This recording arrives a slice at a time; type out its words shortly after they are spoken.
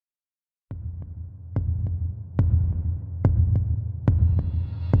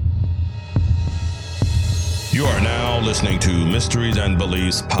You are now listening to Mysteries and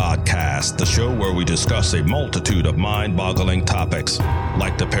Beliefs Podcast, the show where we discuss a multitude of mind-boggling topics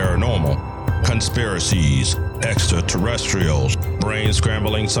like the paranormal, conspiracies, extraterrestrials,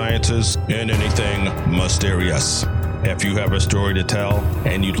 brain-scrambling sciences, and anything mysterious. If you have a story to tell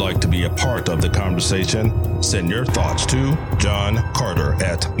and you'd like to be a part of the conversation, send your thoughts to John Carter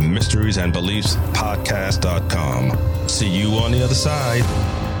at mysteriesandbeliefspodcast.com. See you on the other side.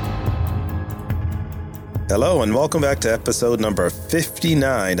 Hello, and welcome back to episode number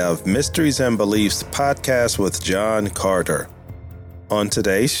 59 of Mysteries and Beliefs Podcast with John Carter. On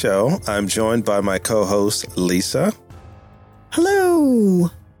today's show, I'm joined by my co-host, Lisa.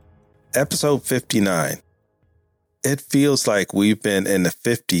 Hello. Episode 59. It feels like we've been in the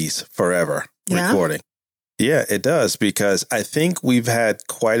 50s forever recording. Yeah, it does, because I think we've had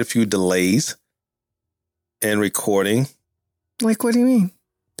quite a few delays in recording. Like, what do you mean?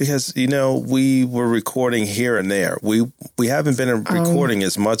 Because, you know, we were recording here and there. We haven't been recording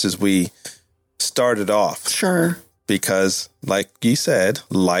as much as we started off. Sure. Because, like you said,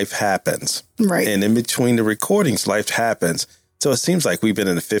 life happens. Right. And in between the recordings, life happens. So it seems like we've been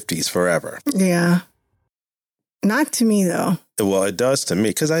in the 50s forever. Yeah. Not to me, though. Well, it does to me,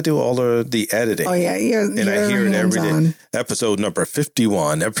 because I do all of the editing. Oh, yeah. And I hear it every day. Episode number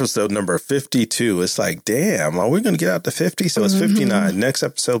 51, episode number 52. It's like, damn, are we going to get out to 50? So it's 59. Next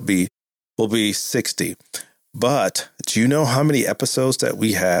episode will be 60. But do you know how many episodes that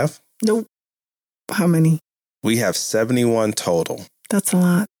we have? Nope. How many? We have 71 total. That's a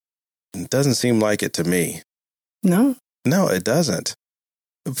lot. It doesn't seem like it to me. No? No, it doesn't.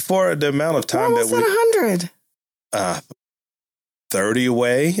 For the amount of time that we... 100. 30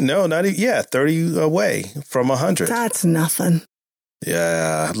 away? No, not even. Yeah, 30 away from 100. That's nothing.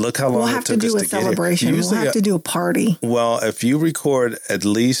 Yeah, look how long it took us to get here. We'll have to do a celebration. We'll have to do a party. Well, if you record at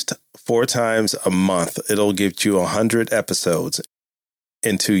least 4 times a month, it'll give you 100 episodes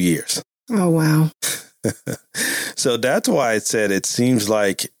in 2 years. Oh, wow. So that's why I said it seems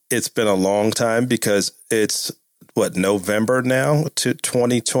like it's been a long time, because it's, November now to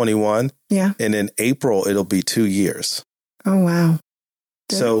 2021? Yeah. And in April, it'll be 2 years. Oh, wow.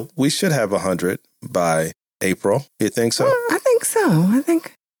 So we should have 100 by April. You think so? I think so.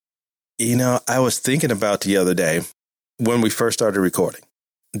 You know, I was thinking about the other day when we first started recording.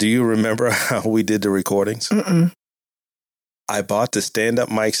 Do you remember how we did the recordings? Mm-mm. I bought the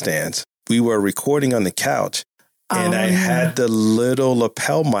stand-up mic stands. We were recording on the couch, and I had the little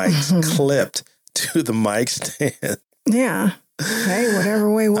lapel mics clipped to the mic stand. Yeah. Hey, whatever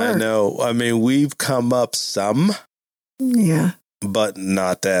way works. I know. I mean, we've come up some. Yeah. But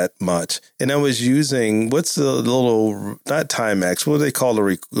not that much. And I was using, what's the little, not Timex, what do they call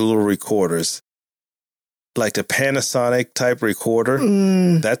the little recorders? Like the Panasonic type recorder.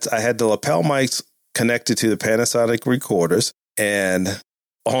 I had the lapel mics connected to the Panasonic recorders and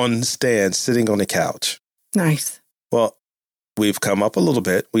on stand sitting on the couch. Nice. Well, we've come up a little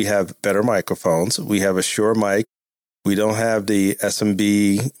bit. We have better microphones. We have a Shure mic. We don't have the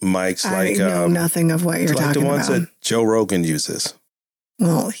SMB mics I know nothing of what you're talking about. Like the ones that Joe Rogan uses.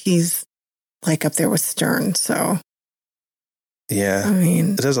 Well, he's like up there with Stern, so. Yeah. I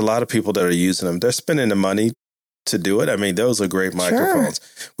mean. There's a lot of people that are using them. They're spending the money to do it. I mean, those are great microphones.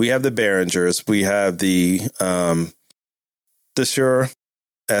 Sure. We have the Behringers. We have the Shure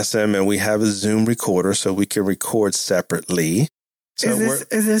SM, and we have a Zoom recorder, so we can record separately. So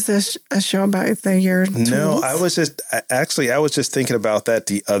is this a show about your tools? No, I was just thinking about that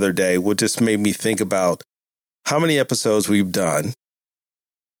the other day. What just made me think about how many episodes we've done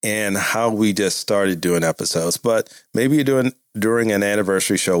and how we just started doing episodes. But maybe during an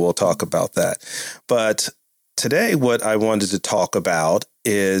anniversary show, we'll talk about that. But today, what I wanted to talk about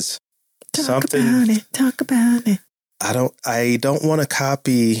is Talk about it. I don't want to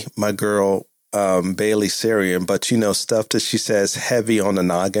copy my girl, Bailey Sarian, but stuff that she says heavy on the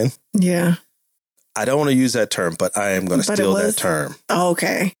noggin. Yeah. I don't want to use that term, but I am going to steal that term. Oh,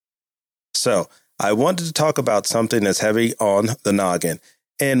 okay. So I wanted to talk about something that's heavy on the noggin.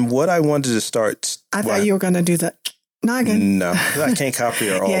 And what I wanted to start. I thought you were going to do the noggin. No, I can't copy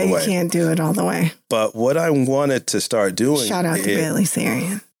her all the way. Yeah, you can't do it all the way. But what I wanted to start doing. Shout out to Bailey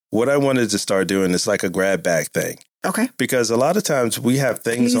Sarian. What I wanted to start doing is like a grab bag thing. Okay. Because a lot of times we have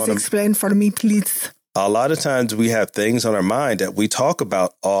things Please explain for me, please. A lot of times we have things on our mind that we talk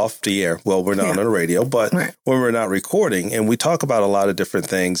about off the air. Well, we're not on the radio, but when we're not recording, and we talk about a lot of different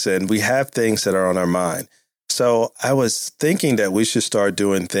things, and we have things that are on our mind. So I was thinking that we should start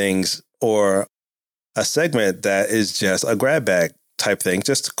doing things or a segment that is just a grab bag type thing,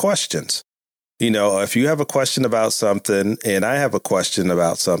 just questions. If you have a question about something and I have a question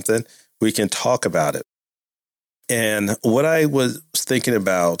about something, we can talk about it. And what I was thinking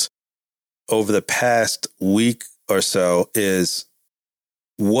about over the past week or so is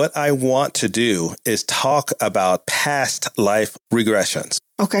what I want to do is talk about past life regressions.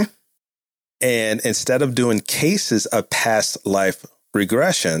 Okay. And instead of doing cases of past life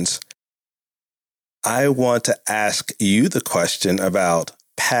regressions, I want to ask you the question about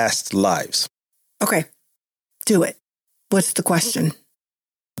past lives. Okay. Do it. What's the question?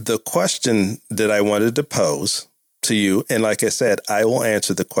 The question that I wanted to pose to you, and like I said, I will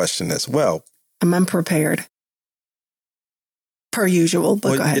answer the question as well. I'm unprepared. Per usual,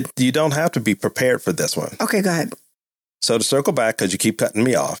 but go ahead. You don't have to be prepared for this one. Okay, go ahead. So to circle back, because you keep cutting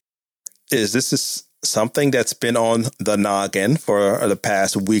me off, this is something that's been on the noggin for the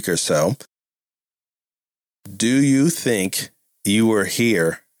past week or so. Do you think you were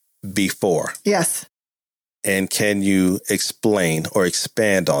here before? Yes. And can you explain or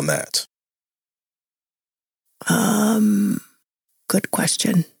expand on that? Good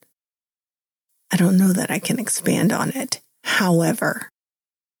question. I don't know that I can expand on it. However,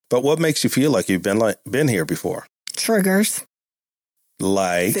 but what makes you feel like you've been here before? Triggers.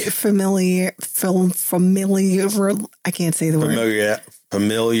 Like familiar. I can't say the word.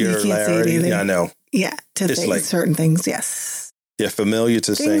 Familiarity. Yeah, I know. Yeah, to certain things. Yes. Yeah, familiar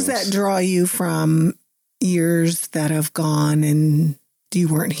to things that draw you from years that have gone and you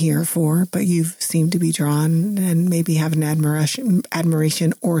weren't here for, but you seem to be drawn and maybe have an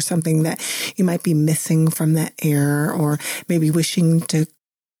admiration or something that you might be missing from that era, or maybe wishing to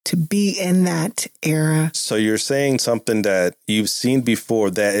be in that era. So you're saying something that you've seen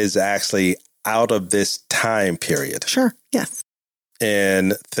before that is actually out of this time period. Sure. Yes.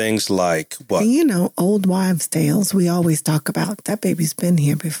 And things like what? And you know, old wives' tales we always talk about. That baby's been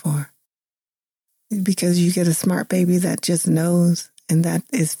here before. Because you get a smart baby that just knows and that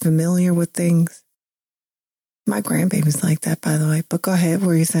is familiar with things. My grandbaby's like that, by the way. But go ahead. What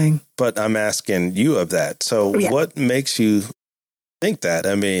were you saying? But I'm asking you of that. So what makes you think that?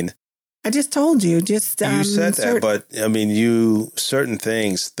 I mean, I just told you. You said that, but I mean, certain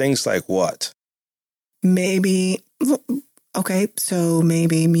things like what? Maybe, okay, so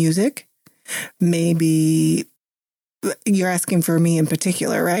maybe music, maybe you're asking for me in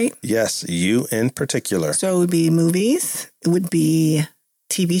particular, right? Yes, you in particular. So it would be movies, it would be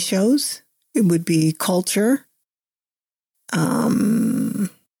TV shows, it would be culture,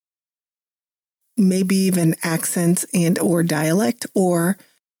 maybe even accents and or dialect or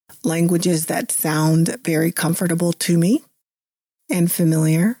languages that sound very comfortable to me and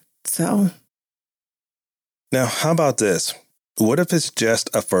familiar. So now, how about this? What if it's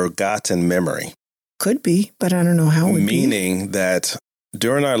just a forgotten memory? Could be, but I don't know how it would be. Meaning that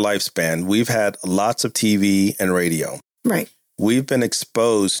during our lifespan, we've had lots of TV and radio. Right. We've been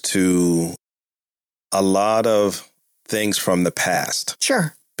exposed to a lot of things from the past.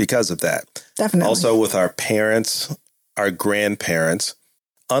 Sure. Because of that. Definitely. Also with our parents, our grandparents,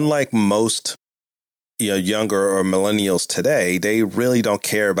 unlike most younger or millennials today, they really don't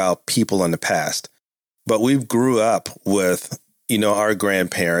care about people in the past. But we grew up with our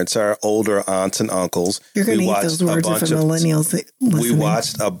grandparents, our older aunts and uncles. You're going to eat those words of millennials.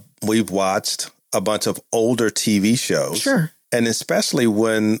 We've watched a bunch of older TV shows. Sure. And especially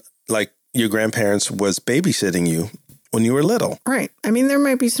when, like, your grandparents was babysitting you when you were little. Right. I mean, there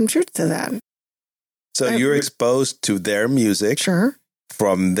might be some truth to that. So you're exposed to their music. Sure.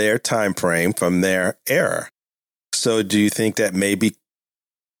 From their time frame, from their era. So do you think that maybe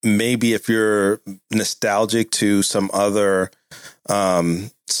if you're nostalgic to some other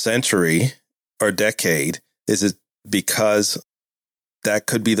century or decade, is it because that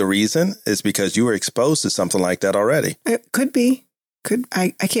could be the reason? Is because you were exposed to something like that already? It could be.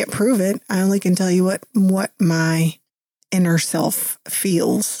 I can't prove it. I only can tell you what my inner self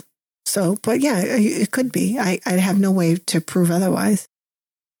feels. So, but yeah, it could be. I have no way to prove otherwise.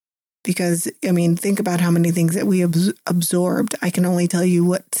 Because, I mean, think about how many things that we absorbed. I can only tell you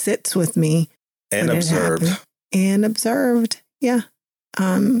what sits with me. And observed. And observed, yeah.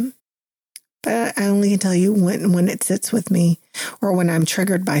 But I only can tell you when it sits with me or when I'm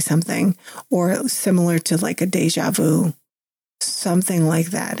triggered by something or similar to like a deja vu, something like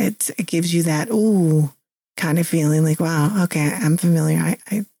that. It gives you that, ooh, kind of feeling like, wow, okay, I'm familiar.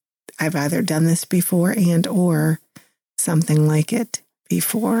 I've either done this before and or something like it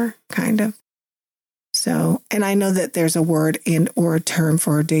before, kind of. So, and I know that there's a word and or a term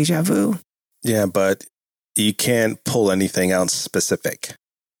for deja vu. Yeah, but you can't pull anything out specific.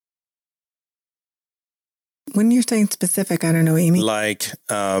 When you're saying specific, I don't know what you mean. Like,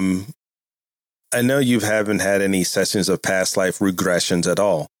 I know you haven't had any sessions of past life regressions at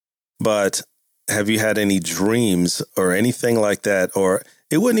all, but have you had any dreams or anything like that? Or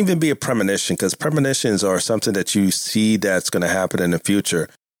it wouldn't even be a premonition, because premonitions are something that you see that's going to happen in the future,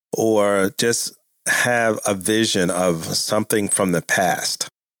 or just have a vision of something from the past.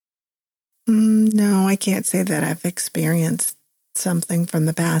 No, I can't say that I've experienced something from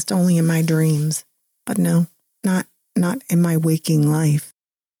the past, only in my dreams. But no, not in my waking life.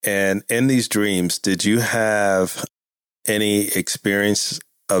 And in these dreams, did you have any experience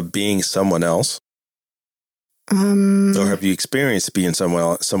of being someone else? Or have you experienced being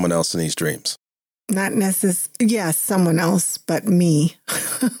someone else in these dreams? Not necessarily. Yes, someone else, but me.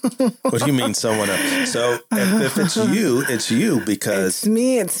 What do you mean someone else? So if it's you because...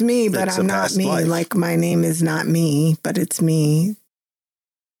 It's me, but I'm not me. Life. Like my name is not me, but it's me.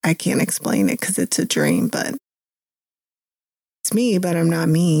 I can't explain it because it's a dream, but it's me, but I'm not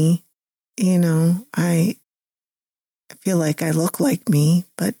me. You know, I feel like I look like me,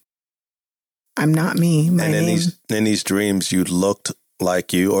 but I'm not me. And in these dreams, you looked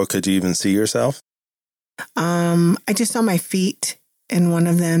like you, or could you even see yourself? I just saw my feet in one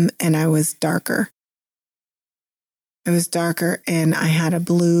of them, and I was darker. It was darker, and I had a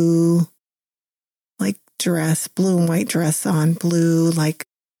blue, like dress, blue and white dress on, blue, like,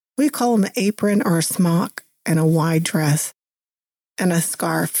 what do you call them, an apron or a smock, and a wide dress, and a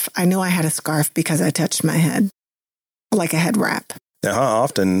scarf. I knew I had a scarf because I touched my head, like a head wrap. Now, how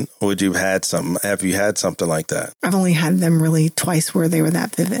often would you have had something like that? I've only had them really twice where they were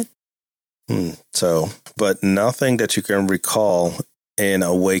that vivid. So, but nothing that you can recall in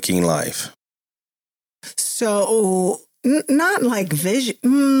a waking life. So, not like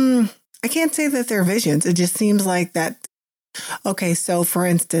vision. I can't say that they're visions. It just seems like that. Okay, so for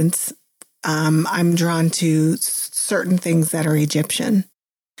instance, I'm drawn to certain things that are Egyptian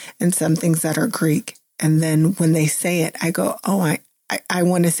and some things that are Greek. And then when they say it, I go, oh, I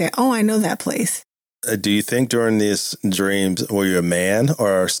want to say, oh, I know that place. Do you think during these dreams were you a man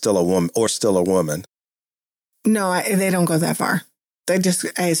or still a woman? No, they don't go that far.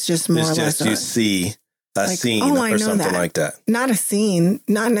 It's just more or less. You see a scene or something like that. Not a scene,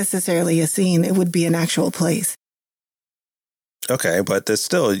 not necessarily a scene. It would be an actual place. Okay, but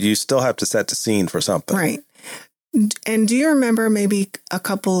you still have to set the scene for something. Right. And do you remember maybe a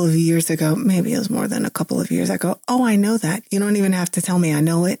couple of years ago, maybe it was more than a couple of years ago, oh, I know that. You don't even have to tell me I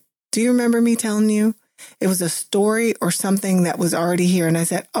know it. Do you remember me telling you it was a story or something that was already here? And I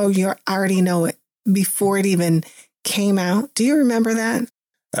said, oh, I already know it before it even came out. Do you remember that?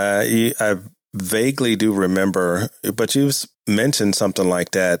 I vaguely do remember, but you've mentioned something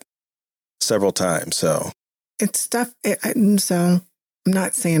like that several times. So it's stuff. So I'm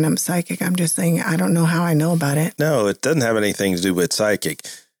not saying I'm psychic. I'm just saying I don't know how I know about it. No, it doesn't have anything to do with psychic.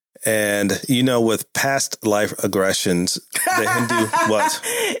 And, with past life aggressions, the Hindu, what?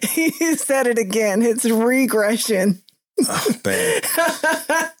 You said it again. It's regression. Oh, man.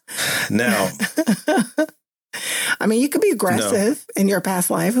 Now. I mean, you could be aggressive in your past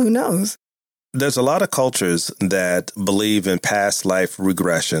life. Who knows? There's a lot of cultures that believe in past life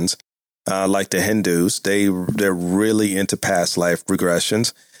regressions. Like the Hindus, they're really into past life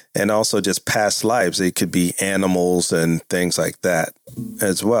regressions. And also just past lives. It could be animals and things like that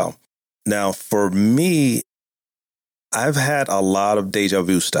as well. Now, for me, I've had a lot of deja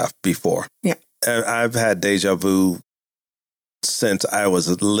vu stuff before. Yeah. I've had deja vu since I was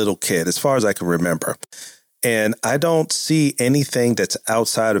a little kid, as far as I can remember. And I don't see anything that's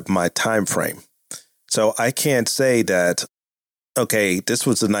outside of my time frame. So I can't say that, okay, this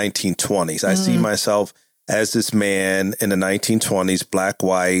was the 1920s. I see myself as this man in the 1920s, black,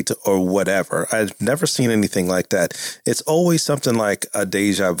 white, or whatever. I've never seen anything like that. It's always something like a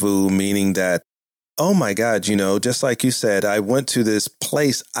deja vu, meaning that, oh my God, just like you said, I went to this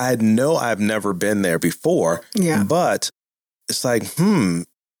place. I know I've never been there before, but it's like,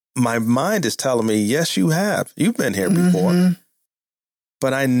 my mind is telling me, yes, you have. You've been here before.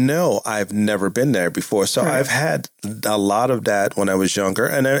 But I know I've never been there before. So I've had a lot of that when I was younger,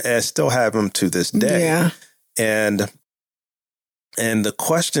 and I still have them to this day. Yeah. And the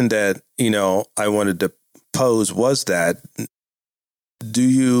question that, I wanted to pose was that,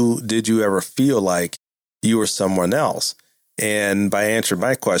 did you ever feel like you were someone else? And by answering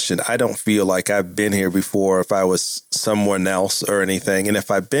my question, I don't feel like I've been here before if I was someone else or anything. And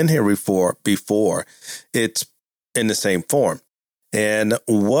if I've been here before, it's in the same form. And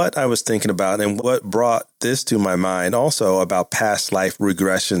what I was thinking about and what brought this to my mind also about past life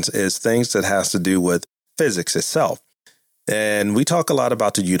regressions is things that has to do with physics itself. And we talk a lot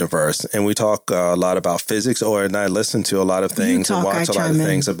about the universe, and we talk a lot about physics, and I listen to a lot of things and watch a lot of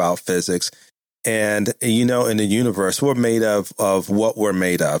things about physics. And, in the universe, we're made of what we're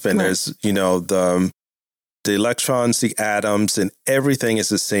made of. And there's, the electrons, the atoms, and everything is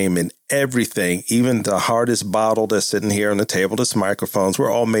the same in everything. Even the hardest bottle that's sitting here on the table, this microphones,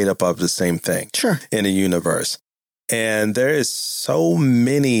 we're all made up of the same thing in the universe. And there is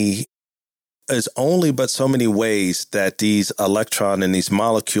there's only but so many ways that these electrons and these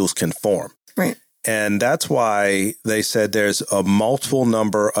molecules can form. Right. And that's why they said there's a multiple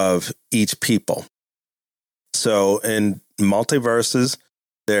number of each people. So in multiverses,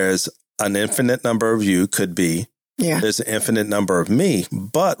 there's an infinite number of you could be. Yeah. There's an infinite number of me.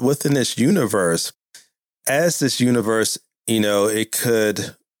 But within this universe, as this universe, it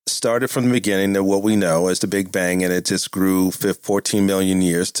could started from the beginning of what we know as the Big Bang, and it just grew 14 million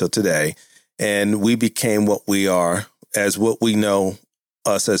years till today. And we became what we are as what we know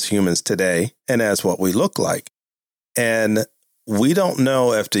us as humans today and as what we look like. And we don't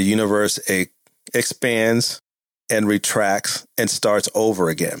know if the universe expands and retracts and starts over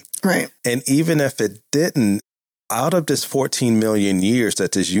again. Right. And even if it didn't, out of this 14 million years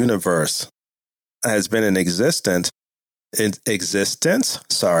that this universe has been in existence,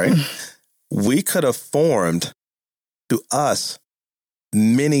 we could have formed to us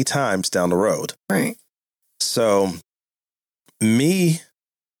many times down the road. Right. So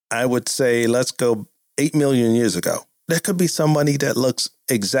I would say, let's go 8 million years ago. There could be somebody that looks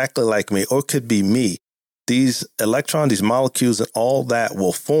exactly like me, or it could be me. These electrons, these molecules, and all that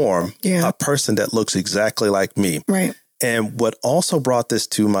will form a person that looks exactly like me. Right. And what also brought this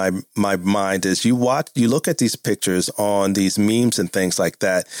to my mind is you look at these pictures on these memes and things like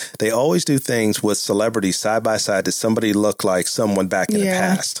that. They always do things with celebrities side by side that somebody look like someone back in the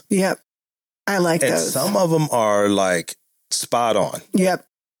past. Yep. I like and those. Some of them are like spot on. Yep.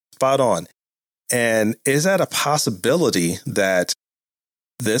 Spot on. And is that a possibility that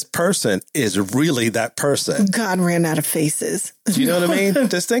this person is really that person? God ran out of faces. Do you know what I mean?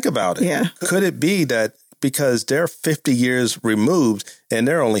 Just think about it. Yeah. Could it be that because they're 50 years removed and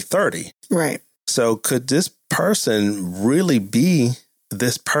they're only 30? Right. So could this person really be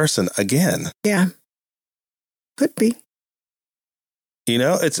this person again? Yeah. Could be.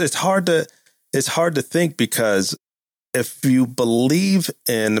 It's hard to think, because if you believe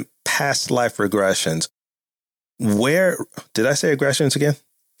in past life regressions, where did I say regressions again?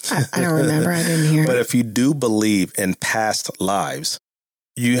 I don't remember. I didn't hear. But if you do believe in past lives,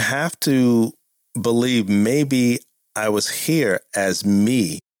 you have to believe maybe I was here as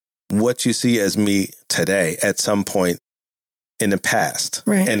me, what you see as me today at some point in the past.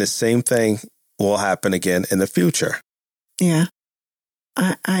 Right. And the same thing will happen again in the future. Yeah.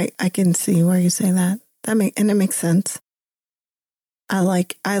 I can see where you say that. And it makes sense. I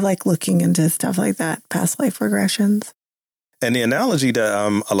like looking into stuff like that, past life regressions. And the analogy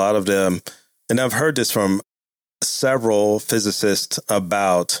that a lot of them, and I've heard this from several physicists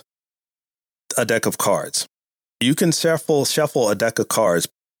about a deck of cards. You can shuffle a deck of cards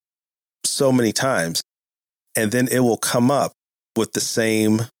so many times, and then it will come up with the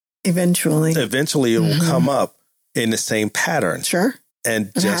same. Eventually, it will come up in the same pattern. Sure.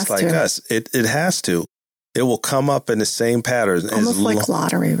 And just like us, it has to. It will come up in the same pattern. Almost like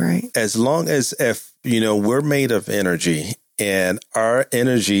lottery, right? As long as we're made of energy, and our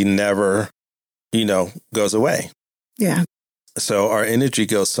energy never, goes away. Yeah. So our energy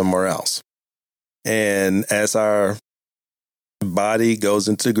goes somewhere else. And as our body goes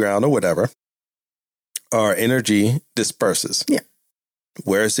into the ground or whatever, our energy disperses. Yeah.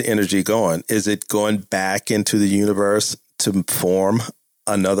 Where's the energy going? Is it going back into the universe to form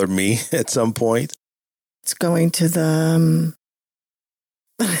another me at some point? It's going to the...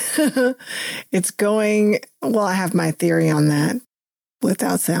 I have my theory on that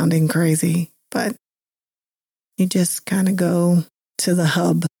without sounding crazy, but you just kind of go to the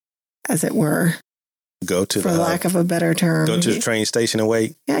hub, as it were. Go to for lack of a better term. Go to the train station and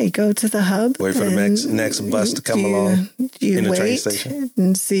wait. Yeah, you go to the hub. Wait for the next bus to come along. You wait train station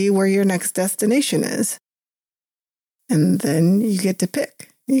and see where your next destination is. And then you get to pick.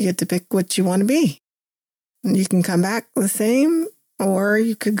 You get to pick what you want to be. And you can come back the same, or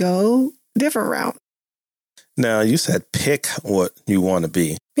you could go a different route. Now, you said pick what you want to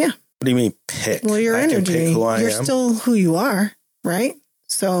be. Yeah. What do you mean pick? Well, your energy. You're still who you are, right?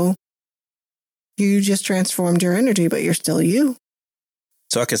 So you just transformed your energy, but you're still you.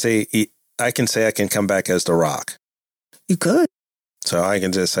 So I can say I can come back as the Rock. You could. So I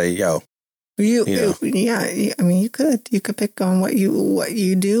can just say, yo. Yeah. I mean, you could pick on what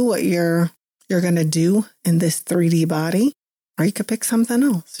you do, what you're going to do in this 3D body, or you could pick something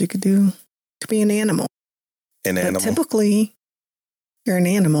else. You could be an animal. An animal. Typically, you're an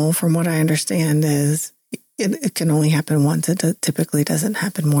animal, from what I understand, is it can only happen once. It typically doesn't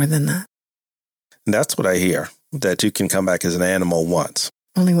happen more than that. And that's what I hear, that you can come back as an animal once.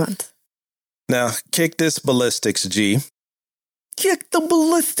 Only once. Now, kick this ballistics, G. Kick the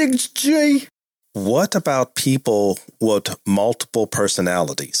ballistics, G. What about people with multiple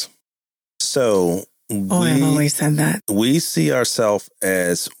personalities? So I've always said that. We see ourselves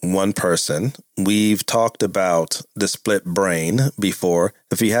as one person. We've talked about the split brain before.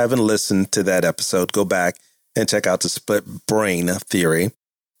 If you haven't listened to that episode, go back and check out the split brain theory.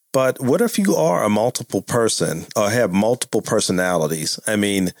 But what if you are a multiple person or have multiple personalities? I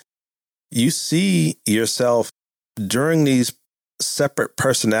mean, you see yourself during these separate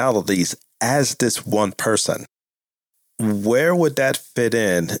personalities as this one person. Where would that fit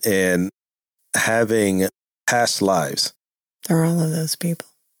in having past lives? There are all of those people.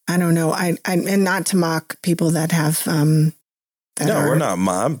 I don't know. And not to mock people that have. I'm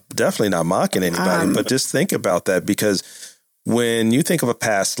definitely not mocking anybody, but just think about that, because when you think of a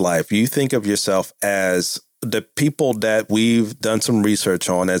past life, you think of yourself as the people that we've done some research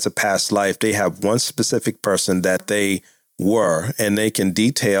on as a past life. They have one specific person that they were, and they can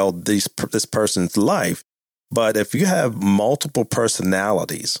detail this person's life. But if you have multiple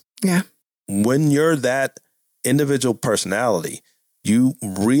personalities, yeah, when you're that individual personality, you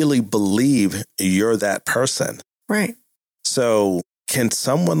really believe you're that person. Right. So can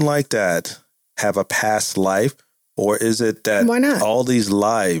someone like that have a past life? Or is it that all these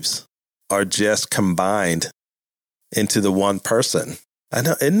lives are just combined into the one person? I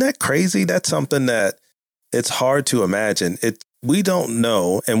know. Isn't that crazy? That's something that it's hard to imagine. We don't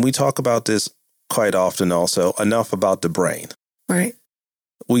know. And we talk about this quite often also, enough about the brain. Right.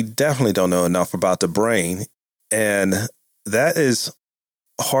 We definitely don't know enough about the brain. And that is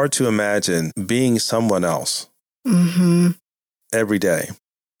hard to imagine, being someone else every day.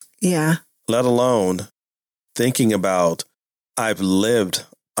 Yeah. Let alone thinking about, I've lived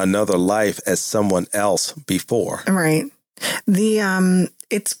another life as someone else before. Right.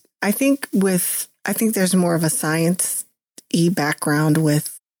 I think there's more of a science-y background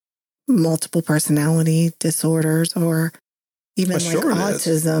with multiple personality disorders, or even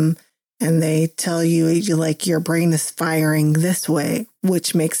autism. And they tell you like your brain is firing this way,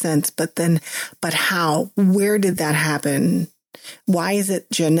 which makes sense. But how? Where did that happen? Why is it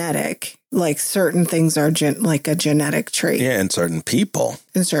genetic? Like certain things are like a genetic trait. Yeah, in certain people.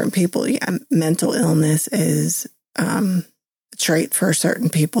 Yeah. Mental illness is a trait for certain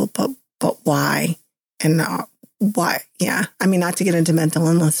people, but why? And why? Yeah. I mean, not to get into mental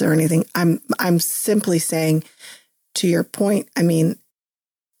illness or anything. I'm simply saying, to your point, I mean,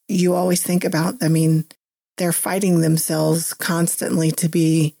 you always think about, they're fighting themselves constantly to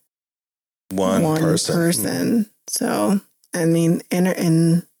be one person. So, I mean,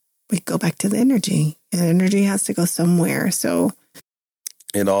 and we go back to the energy. And energy has to go somewhere. So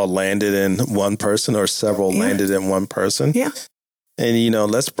it all landed in one person, or several landed in one person. Yeah.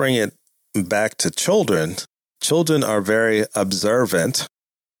 And, let's bring it back to children. Children are very observant,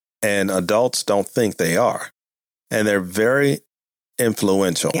 and adults don't think they are. And they're very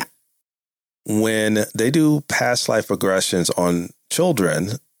influential. Yeah. When they do past life regressions on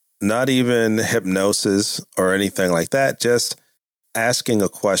children, not even hypnosis or anything like that, just asking a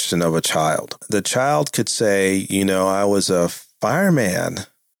question of a child. The child could say, I was a fireman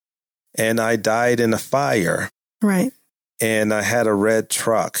and I died in a fire. Right. And I had a red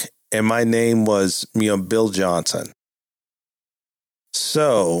truck and my name was, Bill Johnson.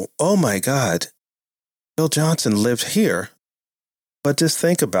 So, oh my God, Bill Johnson lived here. But just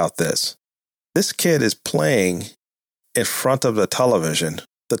think about this. This kid is playing in front of the television,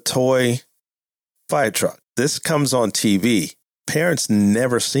 the toy fire truck. This comes on TV. Parents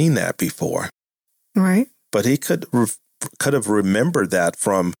never seen that before. Right. But he could have remembered that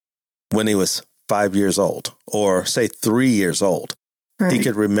from when he was 5 years old, or say 3 years old. Right. He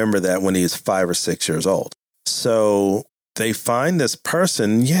could remember that when he was 5 or 6 years old. So they find this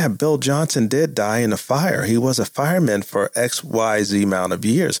person. Yeah, Bill Johnson did die in a fire. He was a fireman for XYZ amount of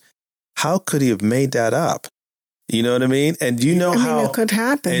years. How could he have made that up? You know what I mean? And how it could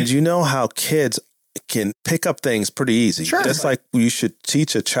happen. And you know how kids can pick up things pretty easy. Sure. Just like you should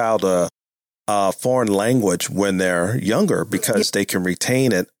teach a child a foreign language when they're younger, because they can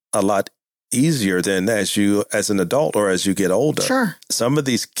retain it a lot easier than as an adult or as you get older. Sure. Some of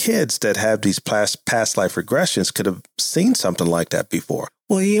these kids that have these past life regressions could have seen something like that before.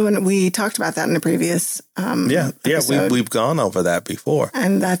 Well, we talked about that in the previous episode. We've gone over that before.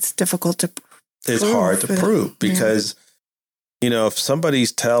 And that's difficult to prove. It's hard to prove because, if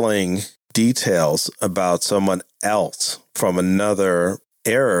somebody's telling details about someone else from another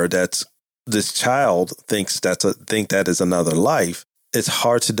era that's this child think that is another life, it's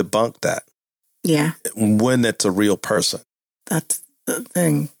hard to debunk that. Yeah. When it's a real person. That's the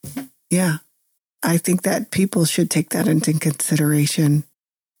thing. Yeah. I think that people should take that into consideration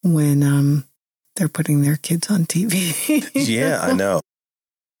when they're putting their kids on TV. Yeah, I know.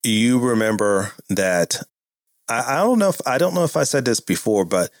 You remember that I don't know if I said this before,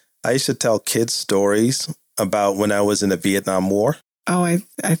 but I used to tell kids stories about when I was in the Vietnam War. Oh, I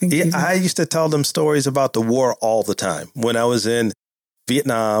think I used to tell them stories about the war all the time. When I was in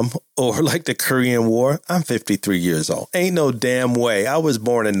Vietnam or like the Korean War, I'm 53 years old. Ain't no damn way. I was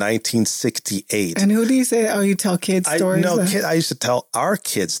born in 1968. And who do you say? Oh, you tell kids stories? I used to tell our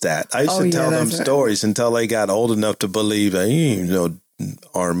kids that. I used to tell them stories until they got old enough to believe that no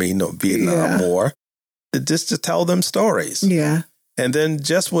Army, no Vietnam War. Just to tell them stories. Yeah. And then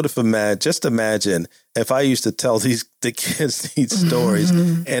just imagine if I used to tell the kids these stories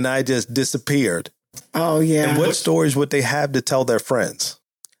and I just disappeared. Oh, yeah. And what stories would they have to tell their friends?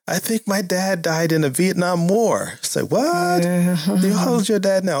 I think my dad died in the Vietnam War. Say, what? How old's your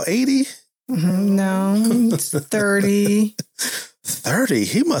dad now? 80? No, it's 30. 30?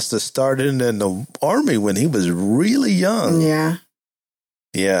 He must have started in the Army when he was really young. Yeah.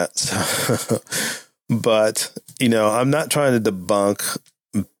 Yeah. So, but, I'm not trying to debunk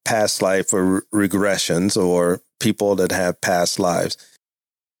past life or regressions or people that have past lives.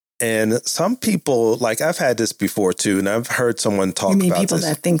 And some people, like I've had this before too, and I've heard someone talk about people this.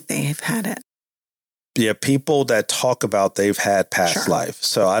 That think they've had it. Yeah, people that talk about they've had past life.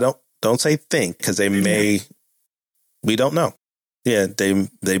 So I don't say think, because they may, we don't know. Yeah,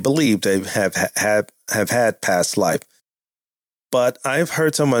 they believe they have had past life. But I've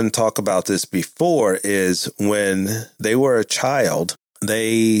heard someone talk about this before, is when they were a child,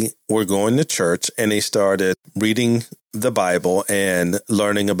 they were going to church and they started reading the Bible and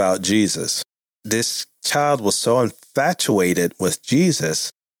learning about Jesus. This child was so infatuated with Jesus,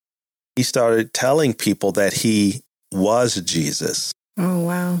 he started telling people that he was Jesus. Oh,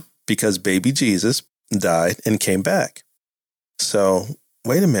 wow. Because baby Jesus died and came back. So,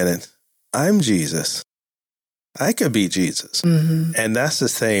 wait a minute. I'm Jesus. I could be Jesus. Mm-hmm. And that's the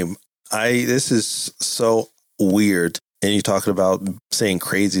same. This is so weird. And you're talking about saying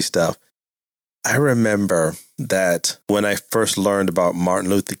crazy stuff. I remember that when I first learned about Martin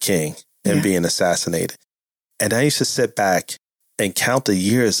Luther King and being assassinated, and I used to sit back and count the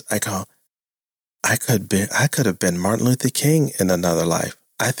years. I go, I could have been Martin Luther King in another life.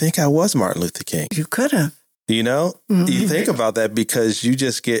 I think I was Martin Luther King. You could have. You think about that because you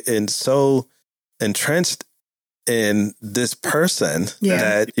just get so entrenched in this person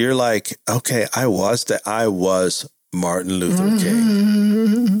that you're like, okay, I was Martin Luther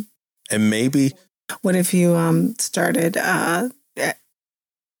King. And maybe. What if you started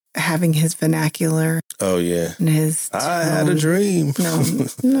having his vernacular? Oh, yeah. And his tone. I had a dream.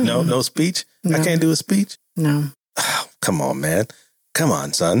 No speech? No. I can't do a speech? No. Oh, come on, man. Come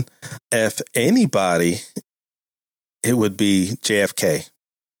on, son. If anybody, it would be JFK.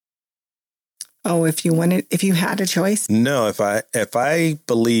 Oh, if you had a choice? No, if I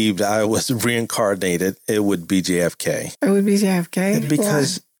believed I was reincarnated, it would be JFK. It would be JFK?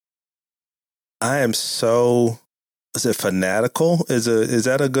 Because I am so, is it fanatical? Is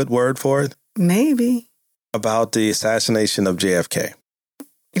that a good word for it? Maybe. About the assassination of JFK.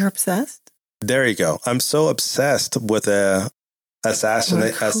 You're obsessed? There you go. I'm so obsessed with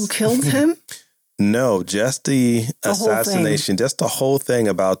assassination. Who killed him? No, just the assassination, just the whole thing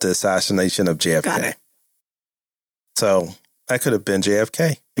about the assassination of JFK. Got it. So I could have been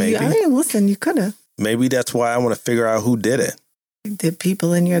JFK, maybe. Yeah, listen, you could have. Maybe that's why I want to figure out who did it. Did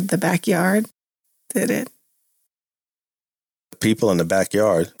people in the backyard did it? People in the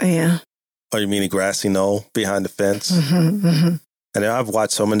backyard? Yeah. Oh, you mean a grassy knoll behind the fence? And I've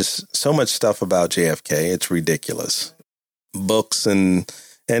watched so much stuff about JFK. It's ridiculous. Books and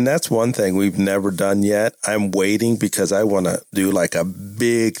that's one thing we've never done yet. I'm waiting because I want to do like a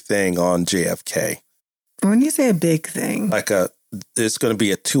big thing on JFK. When you say a big thing, it's going to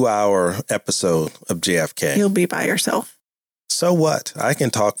be a 2-hour episode of JFK. You'll be by yourself. So what? I can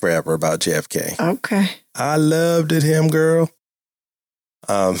talk forever about JFK. Okay. I loved him, girl.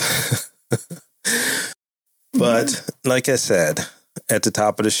 But like I said at the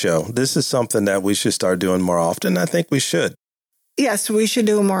top of the show, this is something that we should start doing more often. I think we should. Yes, we should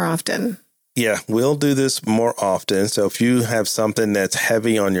do it more often. Yeah, we'll do this more often. So if you have something that's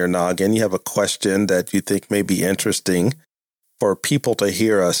heavy on your noggin, you have a question that you think may be interesting for people to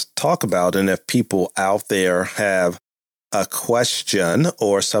hear us talk about, and if people out there have a question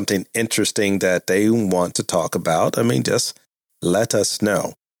or something interesting that they want to talk about, I mean, just let us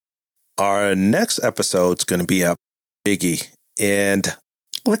know. Our next episode's going to be a biggie. And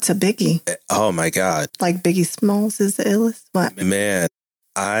what's a biggie? Oh my God. Like Biggie Smalls is the illest? What? Man,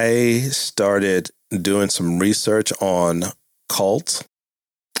 I started doing some research on cults.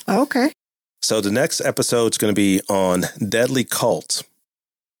 Okay. So the next episode's going to be on deadly cults.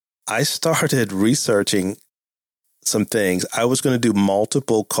 I started researching some things. I was going to do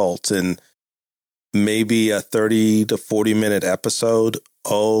multiple cults in maybe a 30 to 40 minute episode.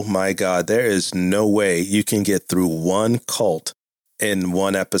 Oh my God, there is no way you can get through one cult in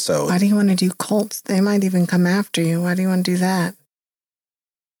one episode. Why do you want to do cults? They might even come after you. Why do you want to do that?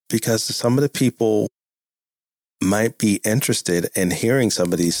 Because some of the people might be interested in hearing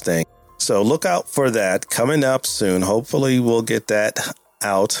some of these things. So look out for that coming up soon. Hopefully we'll get that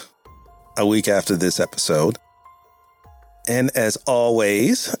out a week after this episode. And as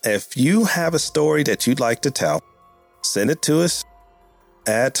always, if you have a story that you'd like to tell, send it to us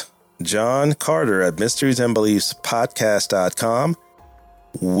at John Carter at mysteriesandbeliefspodcast.com.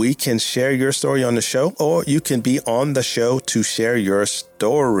 We can share your story on the show, or you can be on the show to share your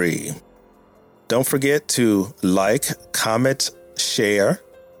story. Don't forget to like, comment, share,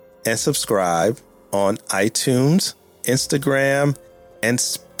 and subscribe on iTunes, Instagram, and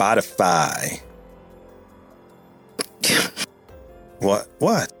Spotify.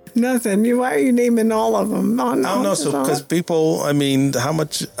 What? Nothing. Why are you naming all of them? I don't know. So, because people, I mean, how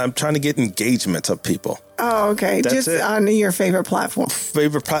much I'm trying to get engagement of people. Oh, okay. That's just it. On your favorite platform. You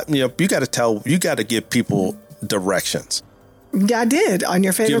got to give people directions. Yeah, I did on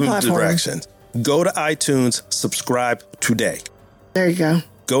your favorite Give them platform. directions. Go to iTunes, subscribe today. There you go.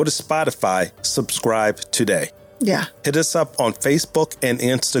 Go to Spotify, subscribe today. Yeah. Hit us up on Facebook and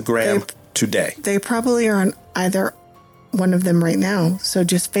Instagram today. They probably are on either one of them right now. So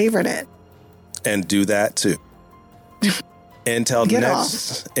just favorite it. And do that too. Until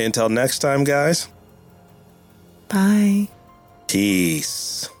next time, guys. Bye.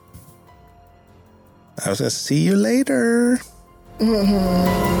 Peace. I was going to see you later.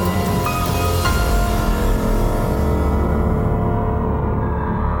 Mm-hmm.